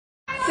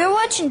You're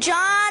watching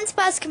John's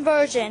Bus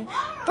Conversion,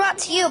 brought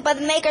to you by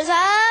the makers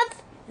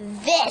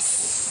of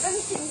this.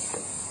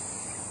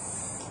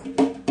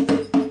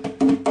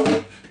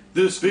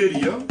 This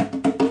video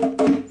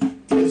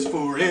is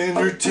for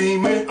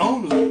entertainment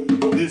only.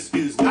 This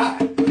is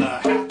not a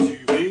how-to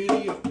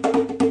video.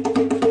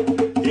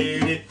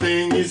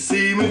 Anything you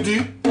see me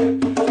do,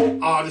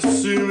 I'd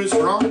assume it's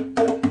wrong,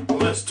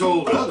 unless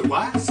told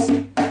otherwise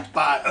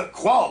by a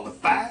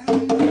qualified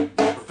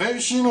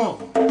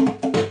professional.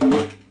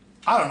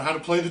 I don't know how to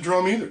play the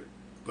drum either,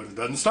 but it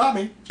doesn't stop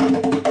me.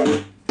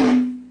 So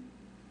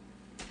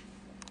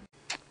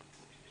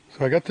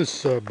I got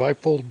this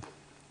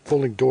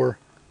folding door,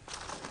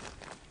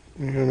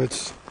 and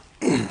it's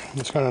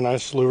kind of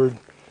nice, louvered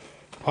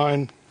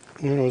pine.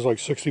 You know, it was like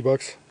 60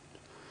 bucks.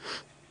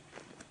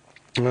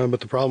 But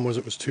the problem was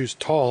it was too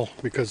tall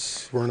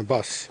because we're in a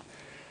bus.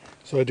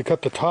 So I had to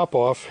cut the top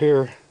off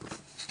here.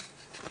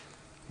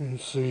 You can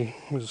see,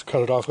 we just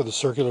cut it off with a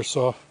circular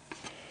saw.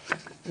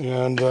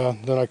 And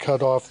then I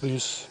cut off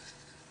these.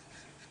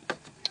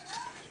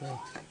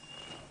 So,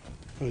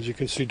 as you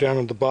can see down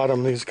at the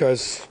bottom, these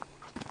guys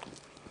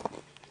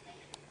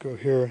go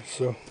here.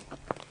 So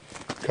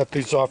cut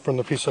these off from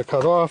the piece I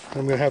cut off.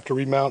 I'm going to have to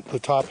remount the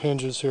top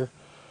hinges here.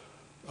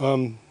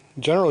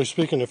 Generally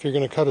speaking, if you're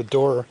going to cut a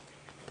door,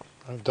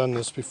 I've done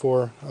this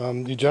before,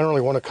 you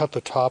generally want to cut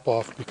the top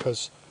off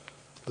because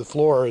the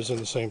floor is in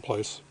the same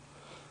place,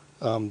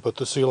 but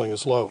the ceiling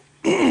is low.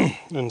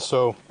 And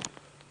so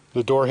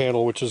the door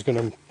handle, which is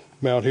going to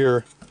mount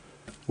here,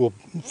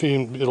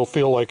 it'll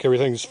feel like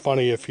everything's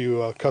funny if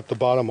you cut the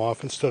bottom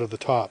off instead of the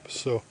top.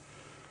 So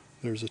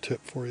there's a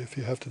tip for you if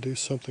you have to do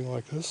something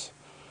like this.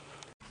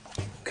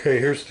 Okay,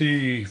 here's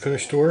the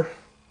finished door.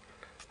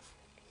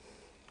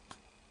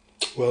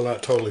 Well,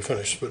 not totally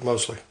finished, but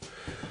mostly.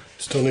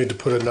 Still need to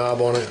put a knob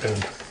on it,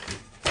 and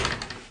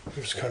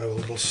there's kind of a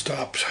little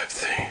stop type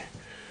thing.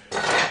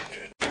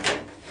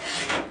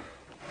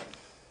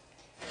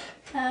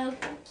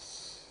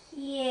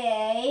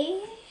 Okay.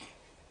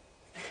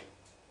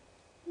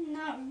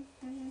 Not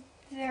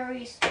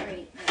very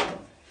straight though.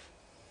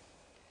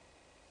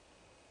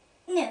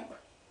 No.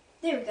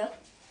 There we go.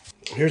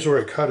 Here's where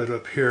I cut it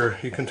up here.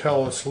 You can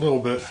tell it's a little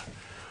bit,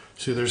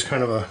 see there's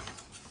kind of a,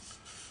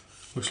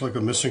 looks like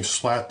a missing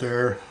slat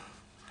there.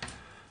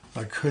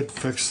 I could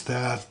fix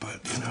that, but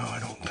you know, I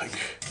don't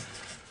think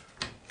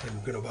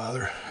I'm gonna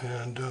bother.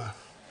 And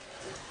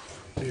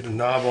need a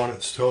knob on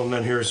it still. And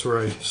then here's where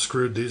I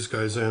screwed these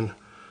guys in.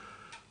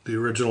 The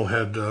original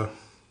had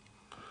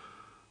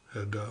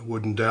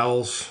wooden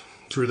dowels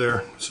through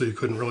there, so you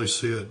couldn't really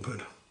see it,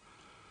 but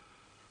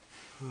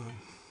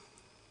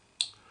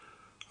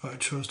I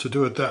chose to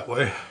do it that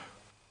way.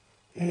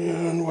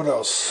 And what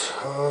else?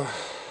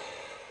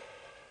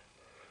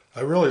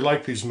 I really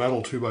like these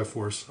metal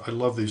 2x4s. I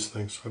love these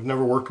things. I've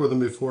never worked with them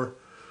before.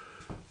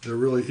 They're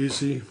really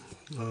easy.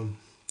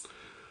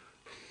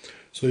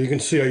 So you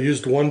can see I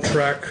used one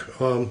track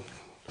to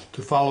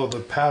follow the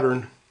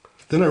pattern.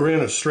 Then I ran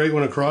a straight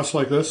one across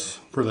like this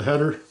for the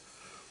header,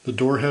 the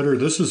door header.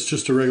 This is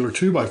just a regular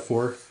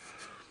 2x4,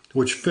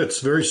 which fits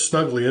very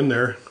snugly in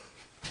there.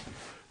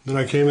 Then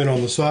I came in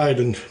on the side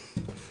and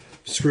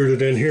screwed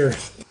it in here.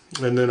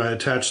 And then I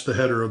attached the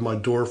header of my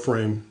door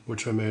frame,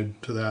 which I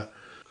made to that.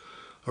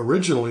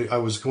 Originally, I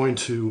was going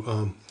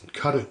to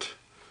cut it.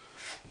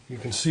 You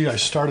can see I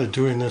started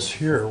doing this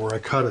here, where I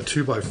cut a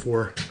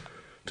 2x4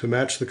 to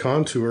match the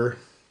contour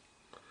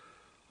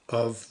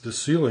of the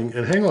ceiling.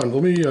 And hang on,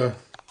 let me,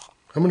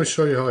 I'm going to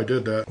show you how I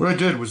did that. What I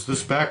did was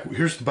this back,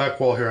 here's the back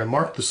wall here. I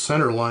marked the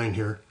center line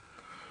here.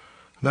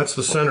 That's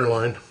the center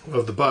line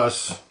of the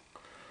bus.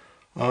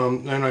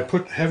 And I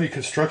put heavy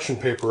construction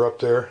paper up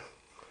there.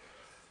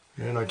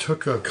 And I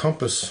took a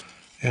compass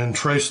and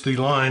traced the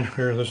line.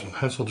 Here, this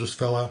pencil just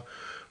fell out.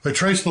 I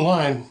traced the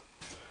line,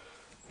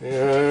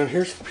 and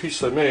here's the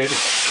piece I made.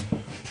 Let's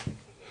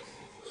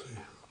see.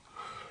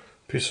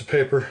 Piece of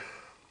paper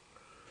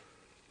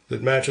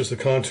that matches the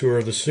contour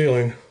of the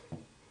ceiling.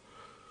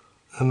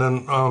 And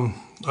then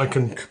I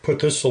can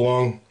put this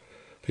along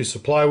a piece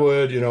of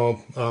plywood. You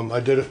know, I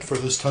did it for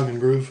this tongue and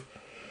groove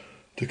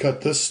to cut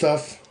this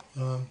stuff.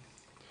 I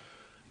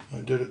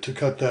did it to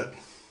cut that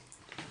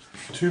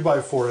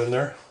 2x4 in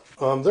there.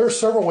 There are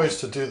several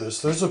ways to do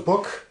this. There's a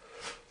book.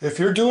 If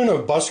you're doing a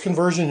bus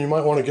conversion, you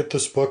might want to get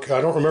this book.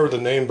 I don't remember the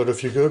name, but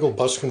if you Google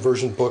bus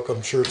conversion book,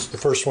 I'm sure it's the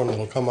first one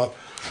that'll come up.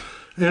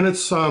 And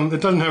it's it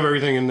doesn't have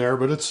everything in there,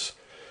 but it's,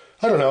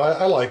 I don't know,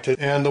 I liked it.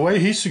 And the way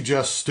he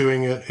suggests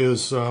doing it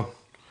is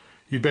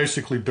you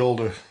basically build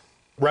a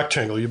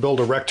rectangle. You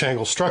build a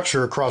rectangle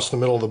structure across the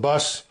middle of the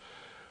bus,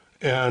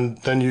 and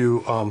then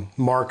you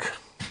mark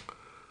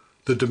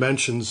the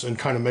dimensions and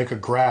kind of make a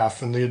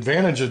graph. And the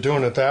advantage of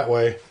doing it that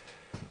way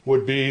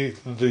would be,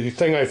 the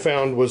thing I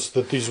found was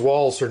that these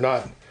walls are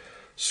not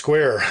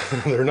square.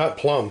 They're not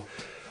plumb.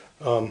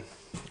 I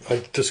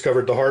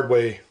discovered the hard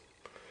way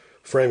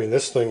framing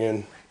this thing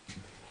in.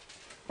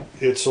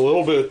 It's a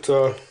little bit,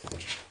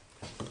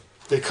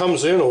 it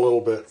comes in a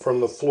little bit from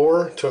the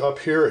floor to up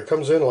here. It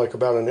comes in like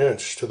about an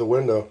inch to the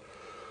window.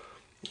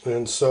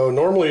 And so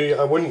normally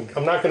I'm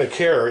not going to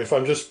care if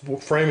I'm just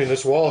framing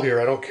this wall here.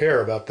 I don't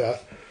care about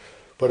that.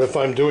 But if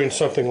I'm doing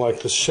something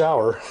like the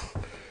shower,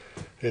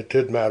 it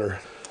did matter.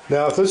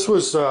 Now if this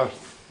was, I'm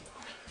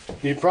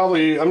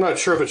not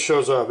sure if it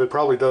shows up, it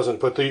probably doesn't,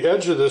 but the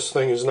edge of this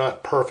thing is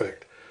not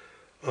perfect.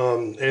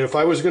 And if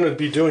I was going to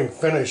be doing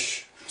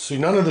finish, see,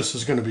 none of this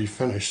is going to be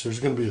finished. There's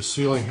going to be a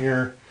ceiling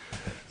here.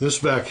 This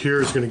back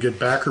here is going to get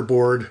backer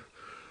board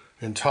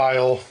and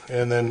tile,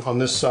 and then on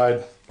this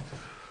side,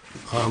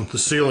 the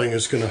ceiling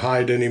is going to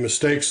hide any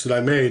mistakes that I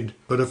made.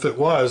 But if it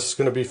was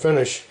going to be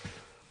finished,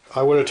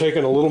 I would have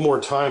taken a little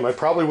more time. I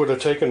probably would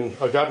have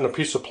gotten a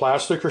piece of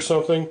plastic or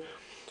something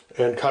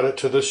and cut it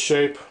to this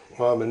shape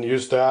and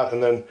used that,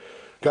 and then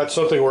got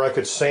something where I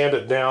could sand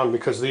it down,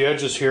 because the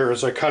edges here,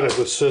 as I cut it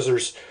with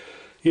scissors,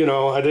 you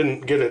know, I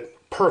didn't get it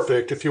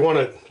perfect. If you want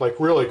it like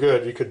really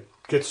good, you could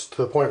get to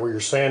the point where you're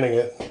sanding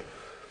it,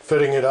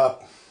 fitting it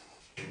up.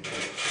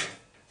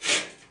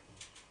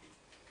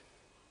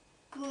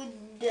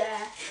 Good.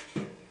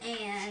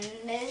 And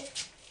where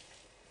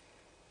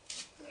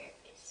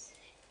is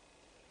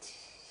it?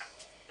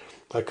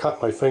 I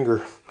cut my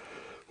finger.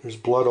 There's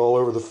blood all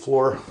over the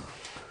floor.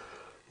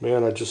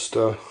 Man, I just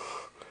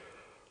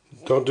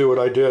don't do what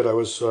I did. I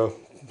was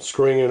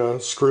screwing in a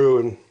screw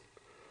and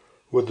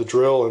with the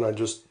drill, and I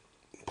just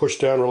pushed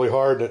down really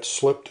hard, and it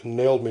slipped and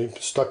nailed me.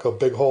 Stuck a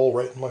big hole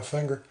right in my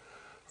finger.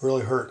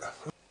 Really hurt.